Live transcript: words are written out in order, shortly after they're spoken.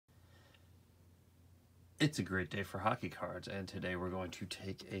It's a great day for hockey cards, and today we're going to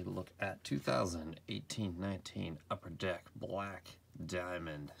take a look at 2018-19 Upper Deck Black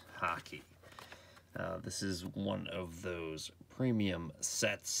Diamond Hockey. This is one of those premium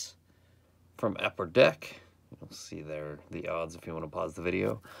sets from Upper Deck. You'll see there the odds if you want to pause the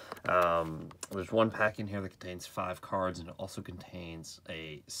video. There's one pack in here that contains 5 cards, and it also contains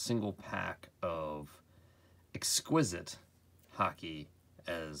a single pack of exquisite hockey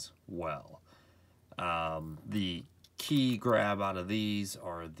as well. The key grab out of these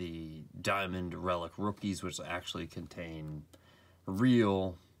are the Diamond Relic Rookies, which actually contain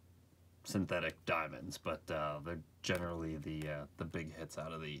real synthetic diamonds, but they're generally the big hits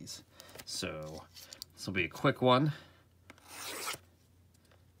out of these. So this will be a quick one.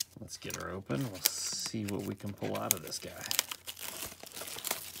 Let's get her open. We'll see what we can pull out of this guy.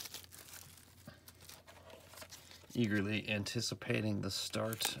 Eagerly anticipating the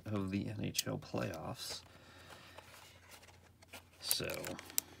start of the NHL playoffs. So,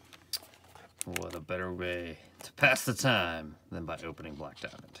 what a better way to pass the time than by opening Black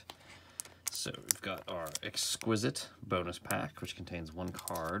Diamond. So, we've got our Exquisite bonus pack, which contains 1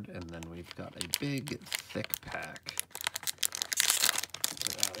 card, and then we've got a big, thick pack.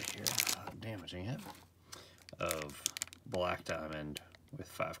 Get it out of here, not damaging it, of Black Diamond with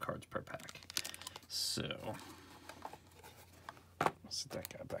 5 cards per pack. So, set that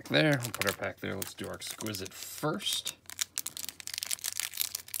guy back there. We'll put our pack there. Let's do our Exquisite first.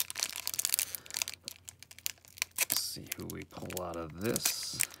 Let's see who we pull out of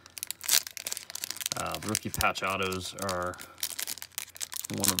this. The Rookie Patch Autos are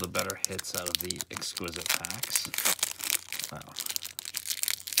one of the better hits out of the Exquisite packs. Wow.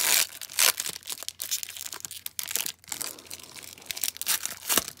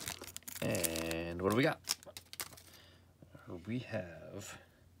 And what do we got? We have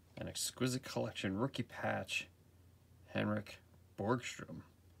an Exquisite Collection Rookie Patch, Henrik Borgstrom,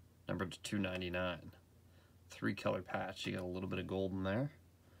 numbered to 299. 3-color patch. You got a little bit of gold in there,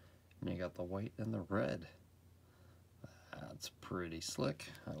 and you got the white and the red. That's pretty slick.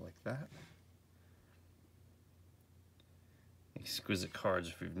 I like that. Exquisite cards,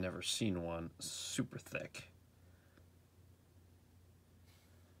 if you've never seen one, super thick.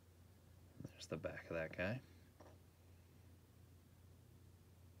 There's the back of that guy.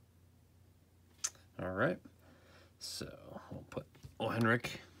 All right, so we'll put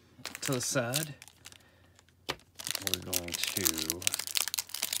Henrik to the side. We're going to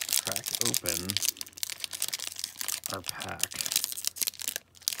crack open our pack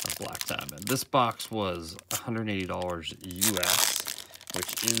of Black Diamond. This box was $180 US,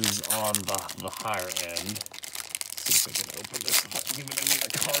 which is on the higher end. Let's see if I can open this without giving any of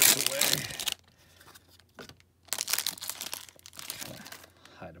the cards away.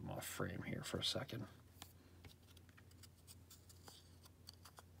 Hide them off frame here for a second.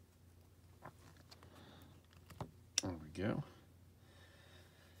 There we go.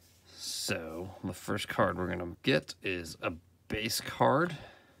 So the first card we're gonna get is a base card.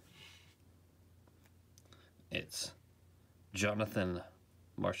 It's Jonathan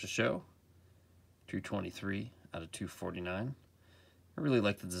Marchessault, 223 out of 249. I really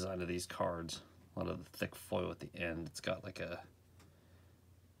like the design of these cards. A lot of the thick foil at the end. It's got like a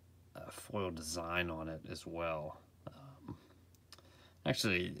foil design on it as well.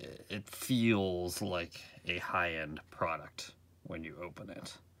 Actually, it feels like a high-end product when you open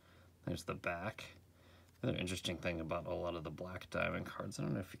it. There's the back. Another interesting thing about a lot of the Black Diamond cards, I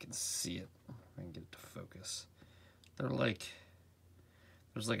don't know if you can see it. I can get it to focus. They're like,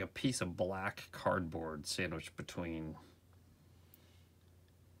 there's like a piece of black cardboard sandwiched between,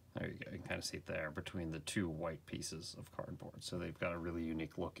 there you go, you can kind of see it there, between the 2 white pieces of cardboard. So they've got a really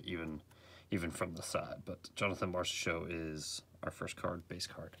unique look even from the side. But Jonathan Marchessault is our first card, base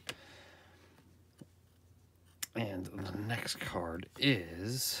card. And the next card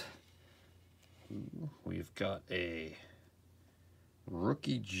is, we've got a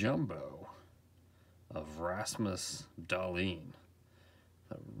Rookie Jumbo of Rasmus Dahlin.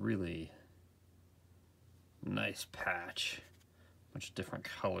 A really nice patch. Bunch of different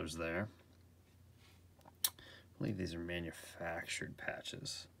colors there. I believe these are manufactured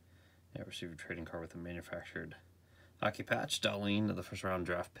patches. Yeah, received a trading card with a manufactured hockey patch. Dahlin, the first round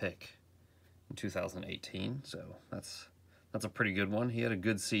draft pick in 2018. So that's a pretty good one. He had a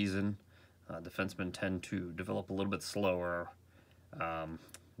good season. Defensemen tend to develop a little bit slower.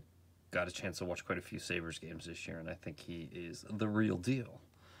 Got a chance to watch quite a few Sabres games this year, and I think he is the real deal.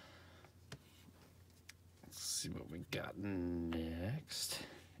 Let's see what we got next.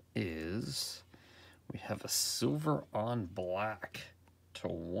 Is we have a silver on black to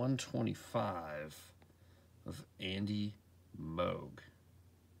 125 of Andy Moog.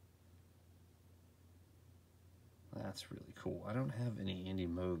 That's really cool. I don't have any Andy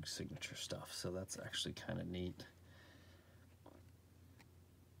Moog signature stuff, so that's actually kind of neat.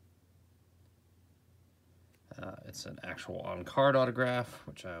 It's an actual on-card autograph,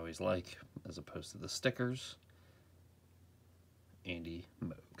 which I always like, as opposed to the stickers. Andy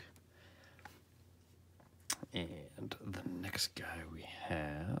Moog. And the next guy we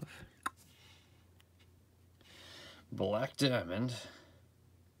have, Black Diamond,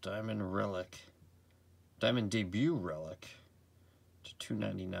 Diamond Relic, Diamond Debut Relic to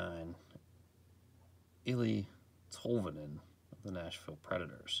 $2.99. Eeli Tolvanen of the Nashville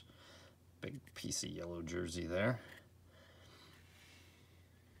Predators. Big piece of yellow jersey there.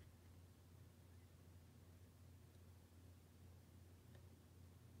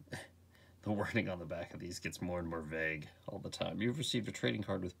 The wording on the back of these gets more and more vague all the time. You've received a trading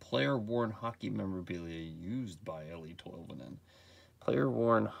card with player-worn hockey memorabilia used by Eeli Tolvanen.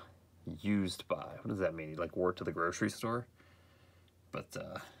 Player-worn used by. What does that mean? He like worked at the grocery store? But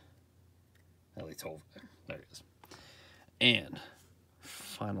Eeli Tolvanen. There it is. And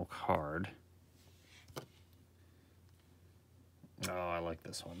final card. Oh, I like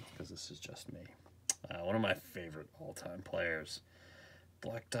this one because this is just me. One of my favorite all-time players.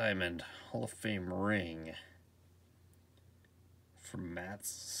 Black Diamond Hall of Fame ring from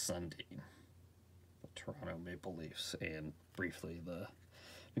Mats Sundin, the Toronto Maple Leafs, and briefly the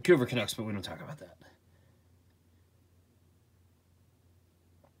Vancouver Canucks, but we don't talk about that.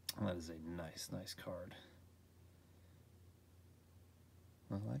 And that is a nice, nice card.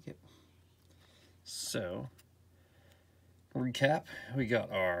 I like it. So, recap, we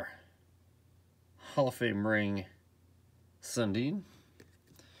got our Hall of Fame ring Sundin.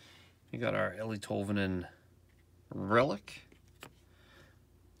 We got our Eeli Tolvanen relic.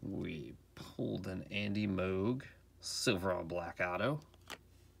 We pulled an Andy Moog silver on black auto.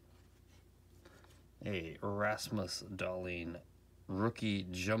 A Rasmus Dahlin rookie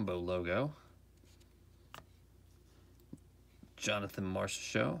jumbo logo. Jonathan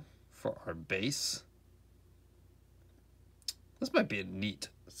Marchessault for our base. This might be a neat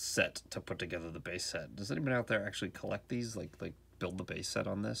set to put together, the base set. Does anyone out there actually collect these? Like build the base set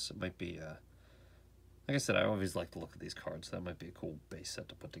on this? It might be, like I said, I always like to look at these cards. That might be a cool base set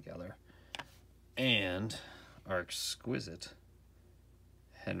to put together. And our exquisite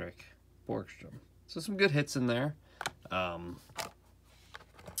Henrik Borgstrom. So some good hits in there. That's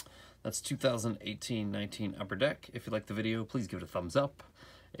 2018-19 Upper Deck. If you like the video, please give it a thumbs up.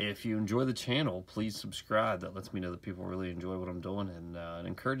 If you enjoy the channel, please subscribe. That lets me know that people really enjoy what I'm doing, and it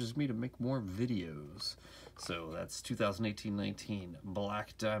encourages me to make more videos. So that's 2018-19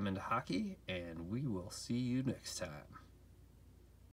 Black Diamond Hockey, and we will see you next time.